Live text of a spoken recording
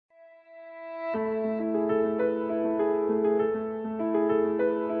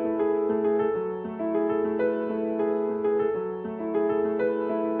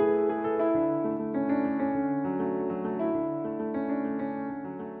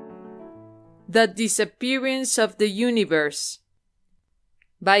The Disappearance of the Universe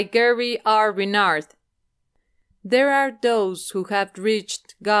by Gary R. RENARD. There are those who have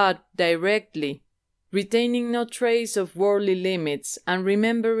reached God directly, retaining no trace of worldly limits and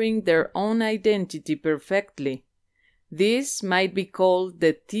remembering their own identity perfectly. These might be called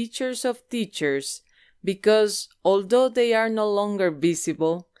the teachers of teachers, because although they are no longer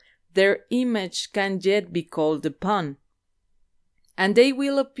visible, their image can yet be called upon. And they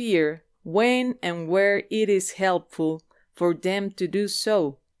will appear when and where it is helpful for them to do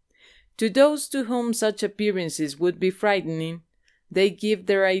so. To those to whom such appearances would be frightening, they give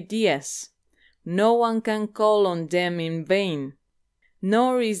their ideas. No one can call on them in vain,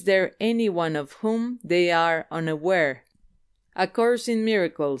 nor is there anyone of whom they are unaware. A Course in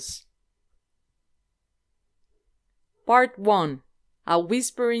Miracles. Part 1. A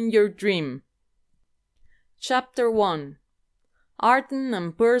Whisper in Your Dream. Chapter 1. Artan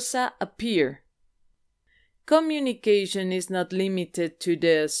and Pursa appear. Communication is not limited to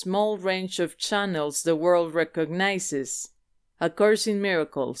the small range of channels the world recognizes. A Course in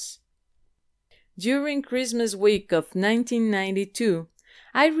Miracles. During Christmas week of 1992,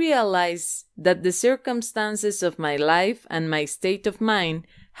 I realized that the circumstances of my life and my state of mind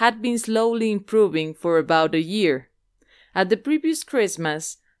had been slowly improving for about a year. At the previous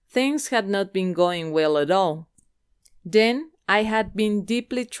Christmas, things had not been going well at all. Then I had been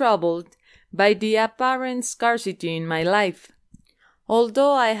deeply troubled by the apparent scarcity in my life.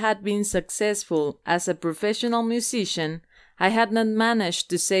 Although I had been successful as a professional musician, I had not managed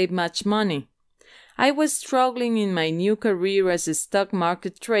to save much money. I was struggling in my new career as a stock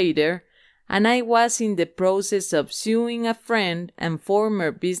market trader, and I was in the process of suing a friend and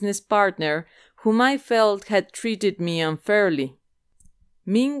former business partner whom I felt had treated me unfairly.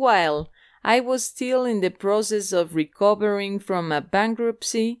 Meanwhile, I was still in the process of recovering from a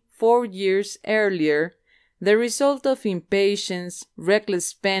bankruptcy 4 years earlier, the result of impatience, reckless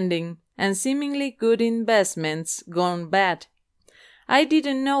spending, and seemingly good investments gone bad. I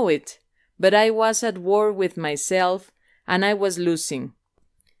didn't know it, but I was at war with myself, and I was losing.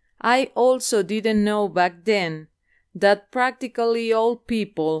 I also didn't know back then that practically all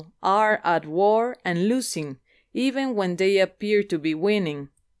people are at war and losing, even when they appear to be winning.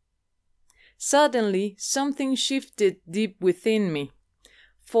 Suddenly, something shifted deep within me.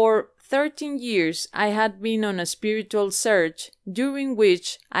 For 13 years I had been on a spiritual search, during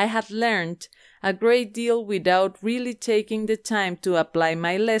which I had learned a great deal without really taking the time to apply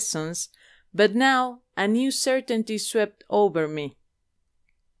my lessons, but now a new certainty swept over me.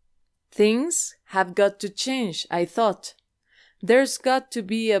 Things have got to change, I thought. There's got to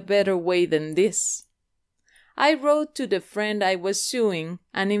be a better way than this. I wrote to the friend I was suing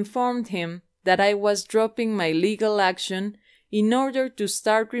and informed him that I was dropping my legal action in order to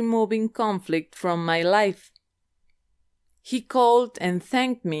start removing conflict from my life. He called and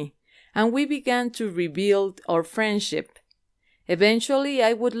thanked me, and we began to rebuild our friendship. Eventually,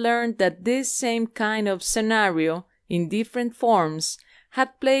 I would learn that this same kind of scenario, in different forms,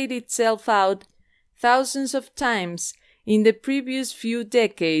 had played itself out thousands of times in the previous few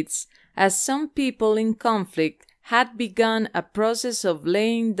decades, as some people in conflict had begun a process of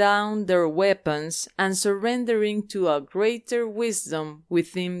laying down their weapons and surrendering to a greater wisdom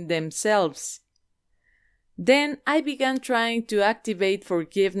within themselves. Then I began trying to activate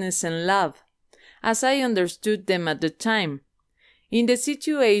forgiveness and love, as I understood them at the time, in the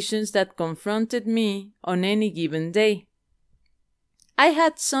situations that confronted me on any given day. I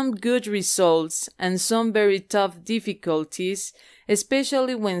had some good results and some very tough difficulties,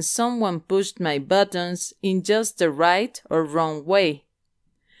 especially when someone pushed my buttons in just the right or wrong way.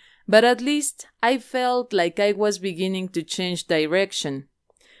 But at least I felt like I was beginning to change direction.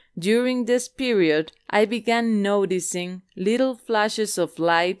 During this period, I began noticing little flashes of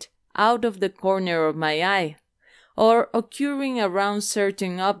light out of the corner of my eye, or occurring around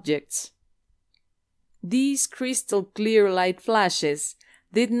certain objects. These crystal-clear light flashes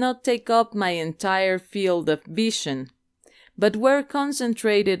did not take up my entire field of vision, but were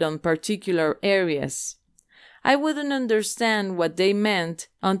concentrated on particular areas. I wouldn't understand what they meant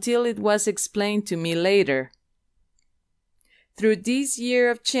until it was explained to me later. Through this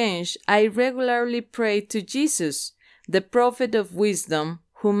year of change, I regularly prayed to Jesus, the prophet of wisdom,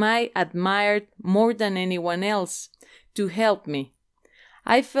 whom I admired more than anyone else, to help me.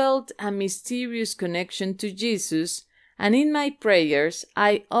 I felt a mysterious connection to Jesus, and in my prayers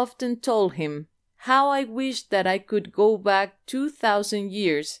I often told him how I wished that I could go back 2,000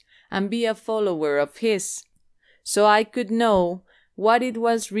 years and be a follower of his, so I could know what it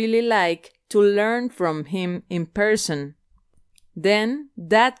was really like to learn from him in person. Then,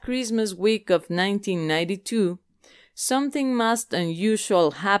 that Christmas week of 1992, something most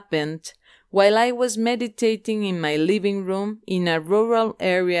unusual happened while I was meditating in my living room in a rural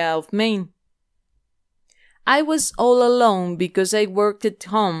area of Maine. I was all alone because I worked at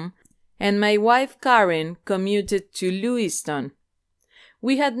home and my wife Karen commuted to Lewiston.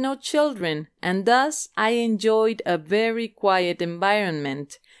 We had no children, and thus I enjoyed a very quiet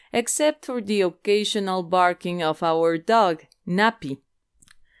environment, except for the occasional barking of our dog, Nappy.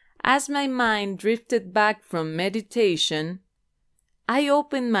 As my mind drifted back from meditation, I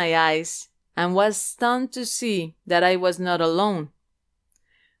opened my eyes and was stunned to see that I was not alone.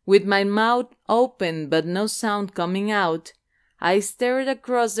 With my mouth open but no sound coming out, I stared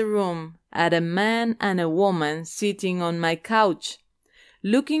across the room at a man and a woman sitting on my couch,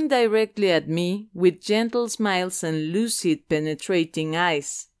 looking directly at me with gentle smiles and lucid, penetrating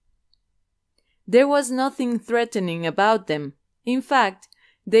eyes. There was nothing threatening about them. In fact,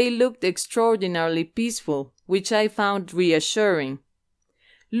 they looked extraordinarily peaceful, which I found reassuring.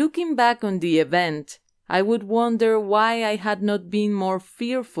 Looking back on the event, I would wonder why I had not been more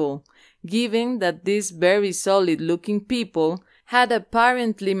fearful, given that these very solid-looking people had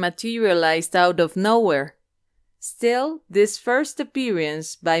apparently materialized out of nowhere. Still, this first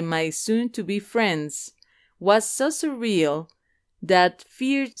appearance by my soon-to-be friends was so surreal that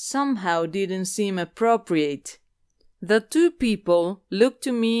fear somehow didn't seem appropriate. The two people looked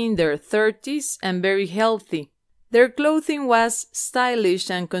to me in their 30s and very healthy. Their clothing was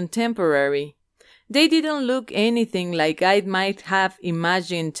stylish and contemporary. They didn't look anything like I might have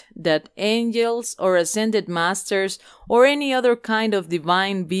imagined that angels or ascended masters or any other kind of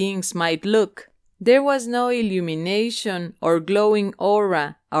divine beings might look. There was no illumination or glowing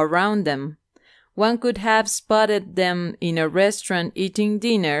aura around them. One could have spotted them in a restaurant eating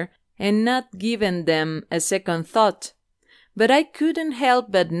dinner and not given them a second thought. But I couldn't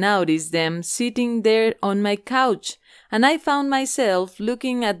help but notice them sitting there on my couch, and I found myself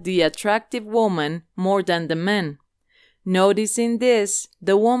looking at the attractive woman more than the man. Noticing this,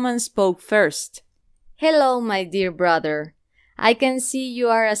 the woman spoke first. "Hello, my dear brother. I can see you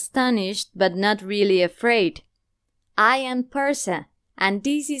are astonished but not really afraid. I am Persa, and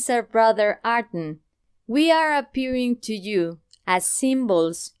this is our brother Arton. We are appearing to you as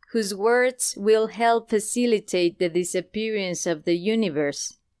symbols whose words will help facilitate the disappearance of the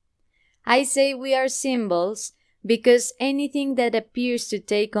universe. I say we are symbols because anything that appears to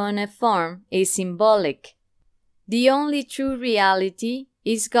take on a form is symbolic. The only true reality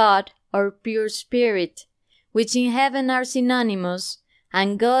is God or pure spirit, which in heaven are synonymous,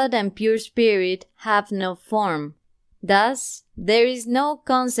 and God and pure spirit have no form. Thus, there is no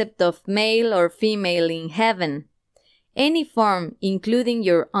concept of male or female in heaven. Any form, including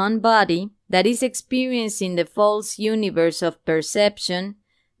your own body, that is experienced in the false universe of perception,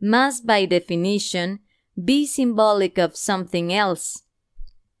 must by definition be symbolic of something else.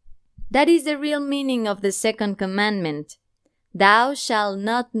 That is the real meaning of the second commandment. Thou shalt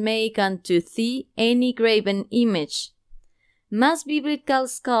not make unto thee any graven image. Most biblical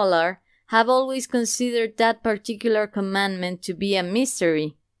scholars have always considered that particular commandment to be a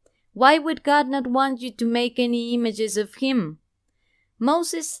mystery. Why would God not want you to make any images of Him?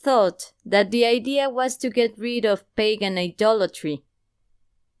 Moses thought that the idea was to get rid of pagan idolatry.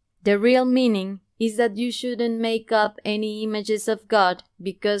 The real meaning is that you shouldn't make up any images of God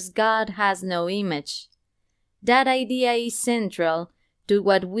because God has no image. That idea is central to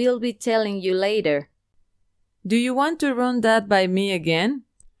what we'll be telling you later. Do you want to run that by me again?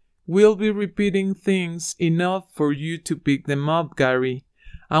 We'll be repeating things enough for you to pick them up, Gary.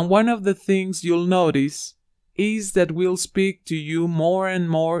 And one of the things you'll notice is that we'll speak to you more and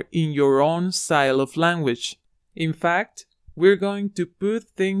more in your own style of language. In fact, we're going to put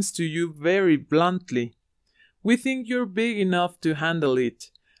things to you very bluntly. We think you're big enough to handle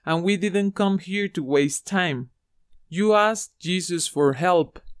it, and we didn't come here to waste time. You asked Jesus for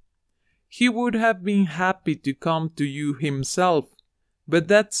help. He would have been happy to come to you himself, but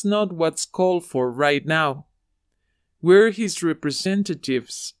that's not what's called for right now. We're his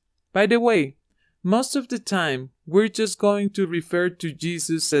representatives. By the way, most of the time, we're just going to refer to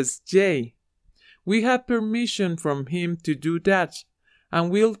Jesus as J. We have permission from him to do that, and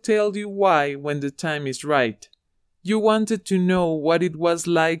we'll tell you why when the time is right. You wanted to know what it was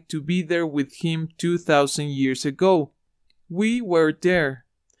like to be there with him 2,000 years ago. We were there,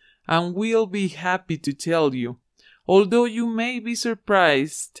 and we'll be happy to tell you, although you may be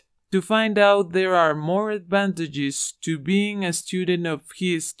surprised to find out there are more advantages to being a student of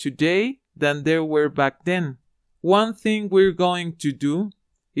his today than there were back then. One thing we're going to do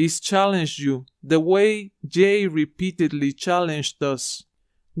is challenge you the way Jay repeatedly challenged us,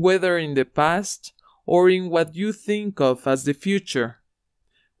 whether in the past or in what you think of as the future.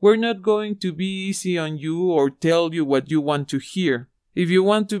 We're not going to be easy on you or tell you what you want to hear. If you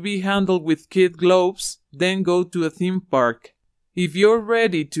want to be handled with kid gloves, then go to a theme park. If you're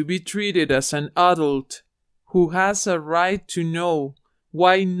ready to be treated as an adult who has a right to know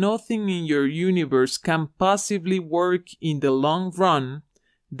why nothing in your universe can possibly work in the long run,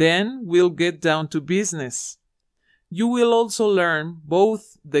 then we'll get down to business. You will also learn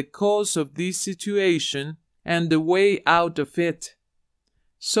both the cause of this situation and the way out of it.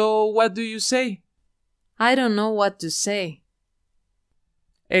 So, what do you say? I don't know what to say.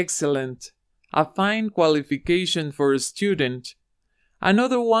 Excellent. A fine qualification for a student.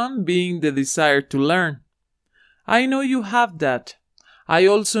 Another one being the desire to learn. I know you have that. I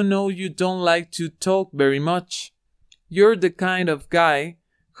also know you don't like to talk very much. You're the kind of guy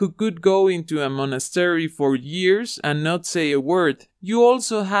who could go into a monastery for years and not say a word. You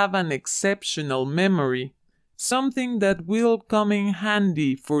also have an exceptional memory, something that will come in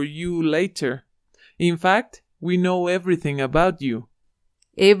handy for you later. In fact, we know everything about you.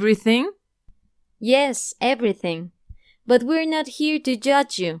 Everything? Yes, everything. But we're not here to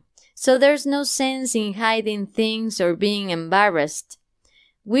judge you, so there's no sense in hiding things or being embarrassed.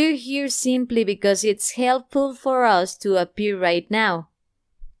 We're here simply because it's helpful for us to appear right now.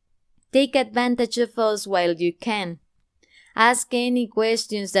 Take advantage of us while you can. Ask any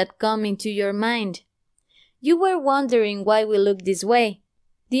questions that come into your mind. You were wondering why we look this way.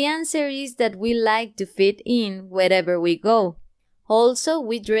 The answer is that we like to fit in wherever we go. Also,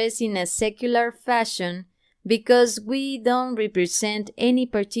 we dress in a secular fashion because we don't represent any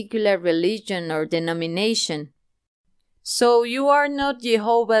particular religion or denomination. So you are not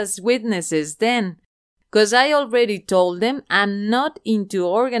Jehovah's Witnesses then? 'Cause I already told them I'm not into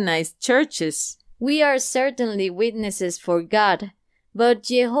organized churches. We are certainly witnesses for God, but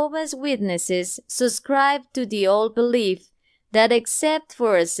Jehovah's Witnesses subscribe to the old belief that except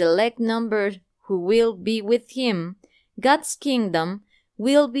for a select number who will be with Him, God's kingdom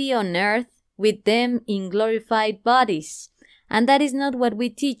will be on earth with them in glorified bodies, and that is not what we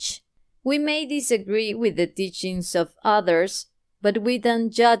teach. We may disagree with the teachings of others, but we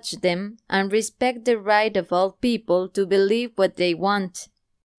don't judge them and respect the right of all people to believe what they want.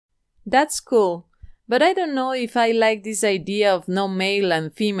 That's cool, but I don't know if I like this idea of no male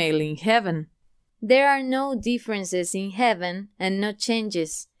and female in heaven. There are no differences in heaven and no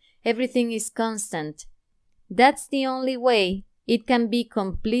changes. Everything is constant. That's the only way it can be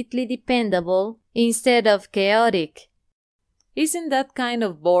completely dependable instead of chaotic. Isn't that kind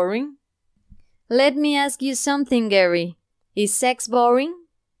of boring? Let me ask you something, Gary. Is sex boring?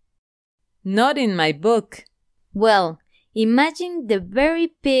 Not in my book. Well, imagine the very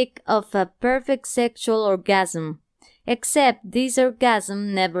peak of a perfect sexual orgasm, except this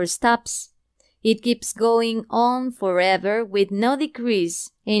orgasm never stops. It keeps going on forever with no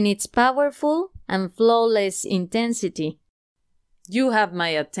decrease in its powerful and flawless intensity. You have my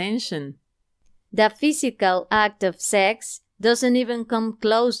attention. The physical act of sex doesn't even come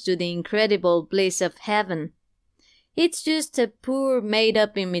close to the incredible bliss of heaven. It's just a poor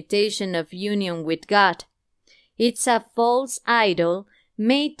made-up imitation of union with God. It's a false idol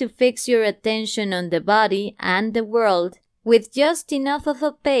made to fix your attention on the body and the world with just enough of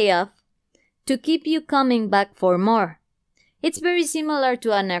a payoff to keep you coming back for more. It's very similar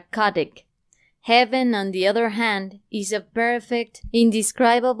to a narcotic. Heaven, on the other hand, is a perfect,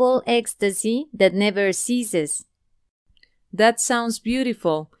 indescribable ecstasy that never ceases. That sounds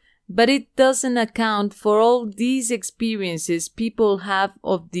beautiful, but it doesn't account for all these experiences people have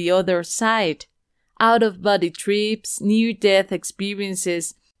of the other side. Out-of-body trips, near-death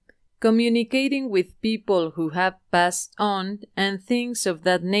experiences, communicating with people who have passed on, and things of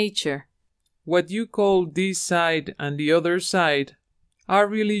that nature. What you call this side and the other side are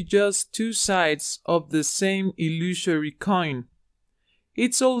really just two sides of the same illusory coin.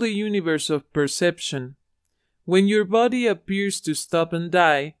 It's all the universe of perception. When your body appears to stop and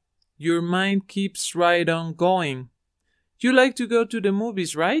die, your mind keeps right on going. You like to go to the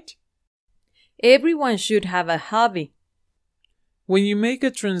movies, right? Everyone should have a hobby. When you make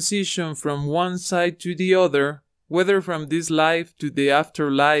a transition from one side to the other, whether from this life to the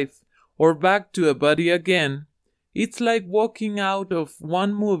afterlife or back to a body again, it's like walking out of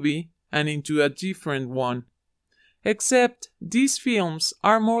one movie and into a different one. Except these films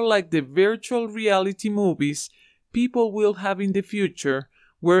are more like the virtual reality movies people will have in the future,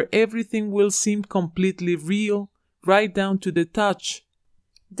 where everything will seem completely real, right down to the touch.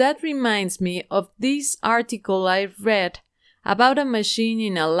 That reminds me of this article I read about a machine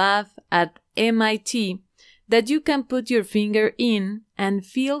in a lab at MIT that you can put your finger in and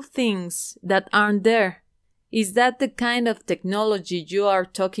feel things that aren't there. Is that the kind of technology you are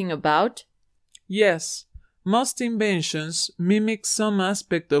talking about? Yes, most inventions mimic some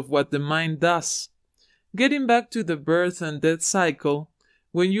aspect of what the mind does. Getting back to the birth and death cycle,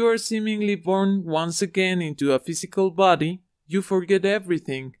 when you are seemingly born once again into a physical body, you forget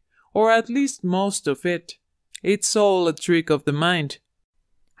everything, or at least most of it. It's all a trick of the mind.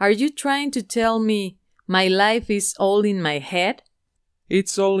 Are you trying to tell me my life is all in my head?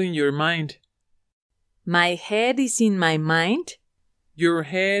 It's all in your mind. My head is in my mind? Your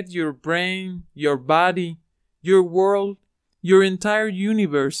head, your brain, your body, your world, your entire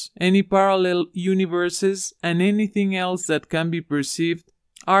universe, any parallel universes, and anything else that can be perceived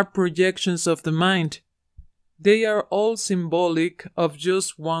are projections of the mind. They are all symbolic of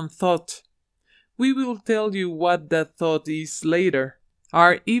just one thought. We will tell you what that thought is later.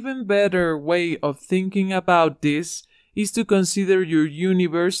 Our even better way of thinking about this is to consider your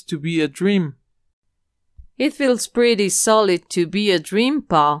universe to be a dream. It feels pretty solid to be a dream,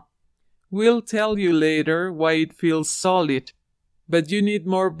 Pa. We'll tell you later why it feels solid, but you need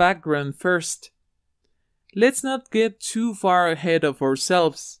more background first. Let's not get too far ahead of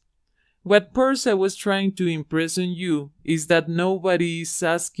ourselves. What Persa was trying to impress on you is that nobody is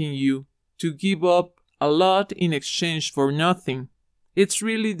asking you to give up a lot in exchange for nothing. It's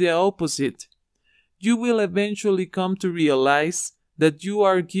really the opposite. You will eventually come to realize that you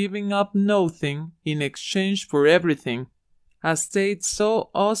are giving up nothing in exchange for everything, a state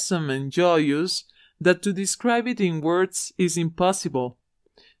so awesome and joyous that to describe it in words is impossible.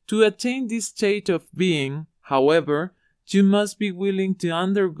 To attain this state of being, however, you must be willing to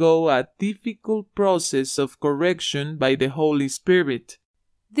undergo a difficult process of correction by the Holy Spirit.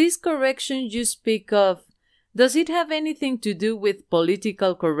 This correction you speak of, does it have anything to do with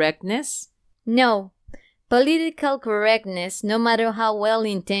political correctness? No. Political correctness, no matter how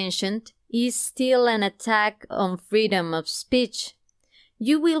well-intentioned, is still an attack on freedom of speech.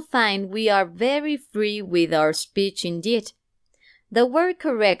 You will find we are very free with our speech indeed. The word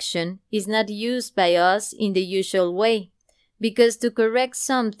correction is not used by us in the usual way, because to correct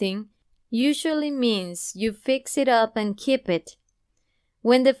something usually means you fix it up and keep it.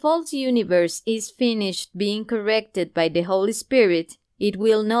 When the false universe is finished being corrected by the Holy Spirit, it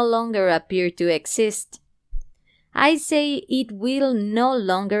will no longer appear to exist. I say it will no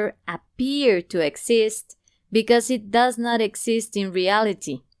longer appear to exist because it does not exist in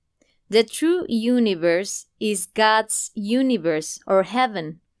reality. The true universe is God's universe or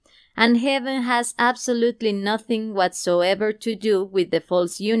heaven, and heaven has absolutely nothing whatsoever to do with the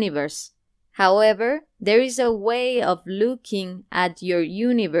false universe. However, there is a way of looking at your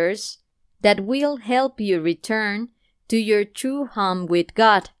universe that will help you return to your true home with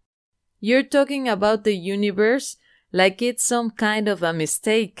God. You're talking about the universe like it's some kind of a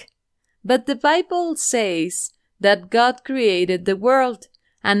mistake. But the Bible says that God created the world,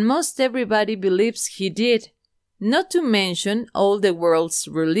 and most everybody believes He did, not to mention all the world's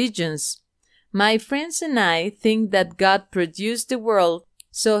religions. My friends and I think that God produced the world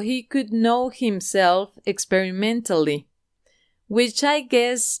so He could know Himself experimentally, which I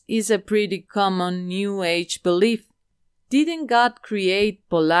guess is a pretty common New Age belief. Didn't God create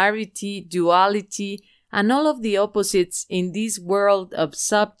polarity, duality, and all of the opposites in this world of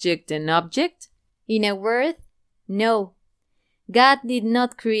subject and object? In a word, no. God did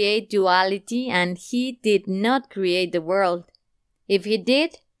not create duality, and He did not create the world. If He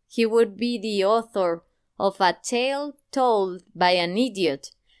did, He would be the author of a tale told by an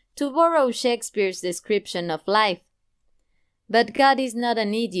idiot, to borrow Shakespeare's description of life. But God is not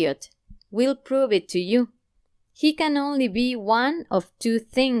an idiot. We'll prove it to you. He can only be one of two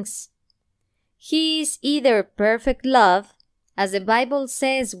things. He is either perfect love, as the Bible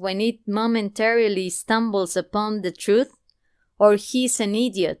says when it momentarily stumbles upon the truth, or he's an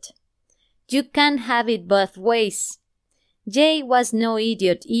idiot. You can't have it both ways. Jay was no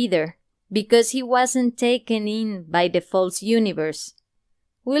idiot either, because he wasn't taken in by the false universe.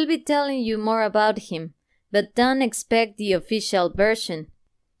 We'll be telling you more about him, but don't expect the official version.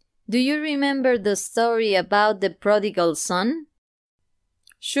 Do you remember the story about the prodigal son?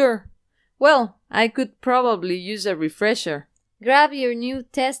 Sure. Well, I could probably use a refresher. Grab your New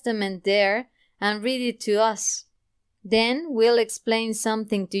Testament there and read it to us. Then we'll explain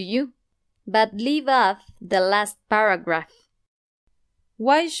something to you, but leave off the last paragraph.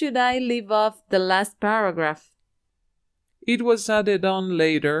 Why should I leave off the last paragraph? It was added on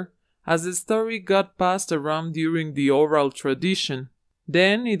later as the story got passed around during the oral tradition.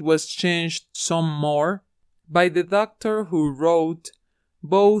 Then it was changed some more, by the doctor who wrote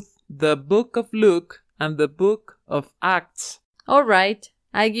both the Book of Luke and the Book of Acts. All right,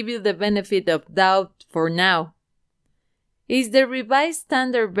 I give you the benefit of doubt for now. Is the Revised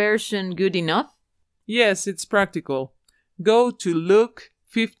Standard Version good enough? Yes, it's practical. Go to Luke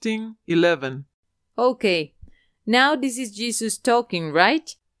 15:11. Okay, now this is Jesus talking,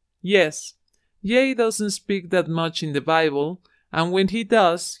 right? Yes, Jay doesn't speak that much in the Bible, and when he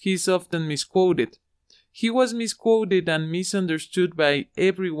does, he's often misquoted. He was misquoted and misunderstood by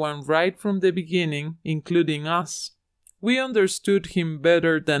everyone right from the beginning, including us. We understood him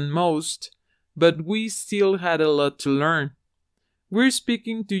better than most, but we still had a lot to learn. We're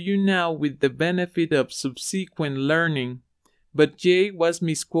speaking to you now with the benefit of subsequent learning, but Jay was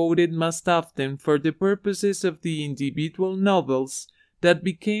misquoted most often for the purposes of the individual novels that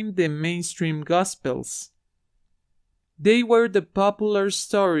became the mainstream Gospels. They were the popular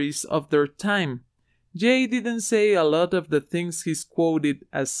stories of their time. Jay didn't say a lot of the things he's quoted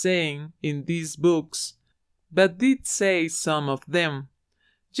as saying in these books, but did say some of them,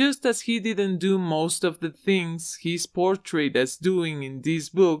 just as he didn't do most of the things he's portrayed as doing in these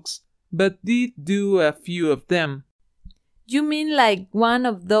books, but did do a few of them. You mean like one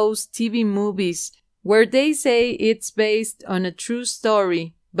of those TV movies where they say it's based on a true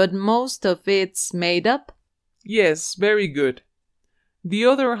story, but most of it's made up? Yes, very good. The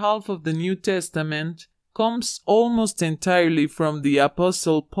other half of the New Testament comes almost entirely from the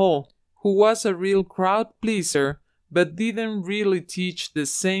Apostle Paul, who was a real crowd pleaser but didn't really teach the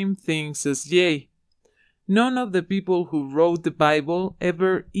same things as Jay. None of the people who wrote the Bible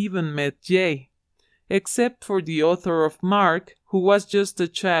ever even met Jay, except for the author of Mark, who was just a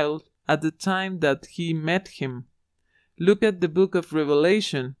child at the time that he met him. Look at the book of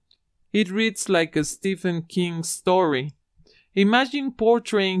Revelation. It reads like a Stephen King story. Imagine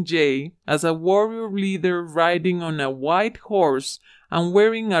portraying Jay as a warrior leader riding on a white horse and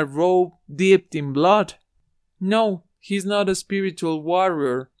wearing a robe dipped in blood. No, he's not a spiritual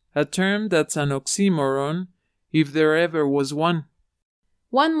warrior, a term that's an oxymoron, if there ever was one.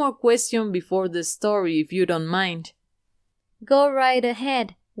 One more question before the story, if you don't mind. Go right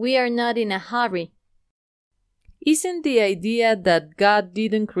ahead. We are not in a hurry. Isn't the idea that God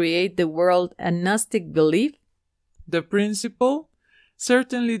didn't create the world a Gnostic belief? The principle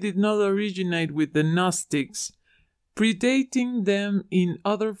certainly did not originate with the Gnostics, predating them in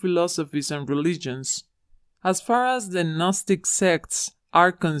other philosophies and religions. As far as the Gnostic sects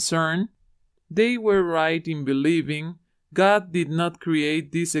are concerned, they were right in believing God did not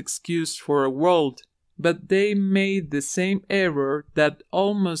create this excuse for a world, but they made the same error that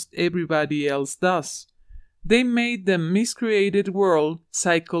almost everybody else does. They made the miscreated world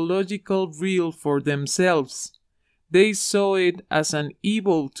psychological real for themselves. They saw it as an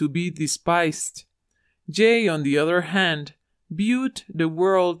evil to be despised. Jay, on the other hand, viewed the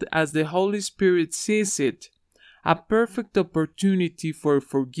world as the Holy Spirit sees it, a perfect opportunity for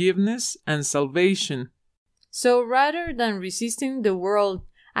forgiveness and salvation. So rather than resisting the world,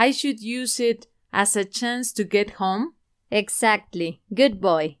 I should use it as a chance to get home? Exactly. Good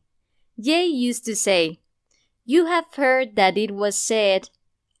boy. Jay used to say, "You have heard that it was said,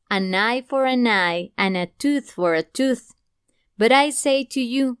 an eye for an eye and a tooth for a tooth. But I say to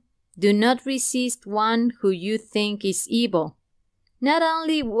you, do not resist one who you think is evil." Not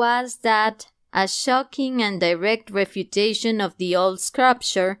only was that a shocking and direct refutation of the old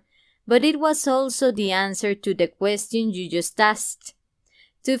scripture, but it was also the answer to the question you just asked.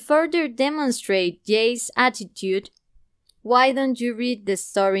 To further demonstrate Jay's attitude, why don't you read the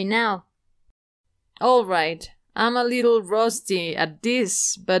story now? All right, I'm a little rusty at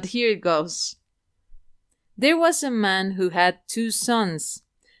this, but here it goes. There was a man who had 2 sons,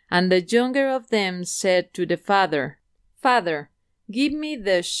 and the younger of them said to the father, "Father, give me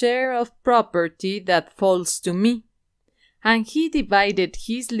the share of property that falls to me." And he divided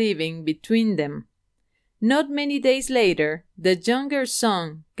his living between them. Not many days later, the younger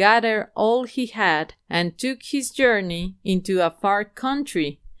son gathered all he had and took his journey into a far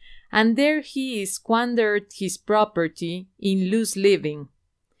country, and there he squandered his property in loose living.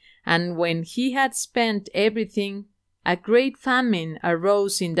 And when he had spent everything, a great famine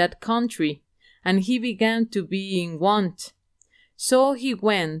arose in that country, and he began to be in want. So he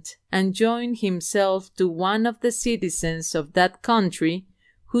went and joined himself to one of the citizens of that country,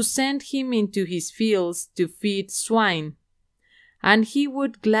 who sent him into his fields to feed swine. And he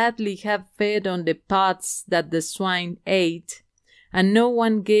would gladly have fed on the pods that the swine ate, and no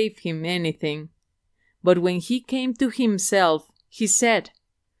one gave him anything. But when he came to himself, he said,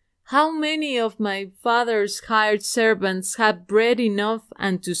 "How many of my father's hired servants have bread enough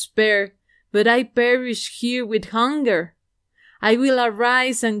and to spare, but I perish here with hunger. I will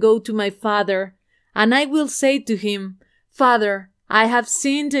arise and go to my father, and I will say to him, Father, I have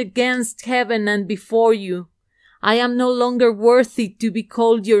sinned against heaven and before you. I am no longer worthy to be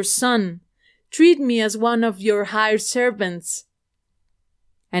called your son. Treat me as one of your hired servants.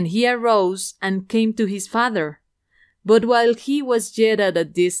 And he arose and came to his father. But while he was yet at a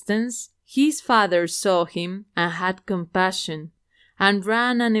distance, his father saw him and had compassion, and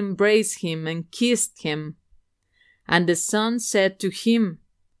ran and embraced him and kissed him. And the son said to him,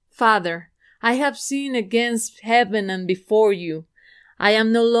 Father, I have sinned against heaven and before you. I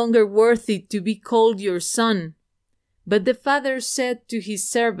am no longer worthy to be called your son. But the father said to his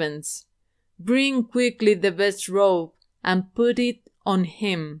servants, Bring quickly the best robe, and put it on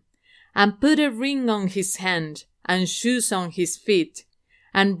him, and put a ring on his hand, and shoes on his feet,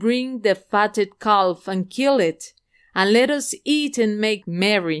 and bring the fatted calf, and kill it, and let us eat and make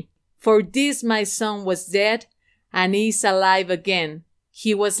merry. For this my son was dead, and is alive again.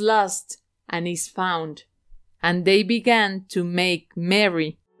 He was lost, and is found. And they began to make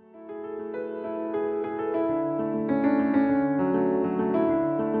merry.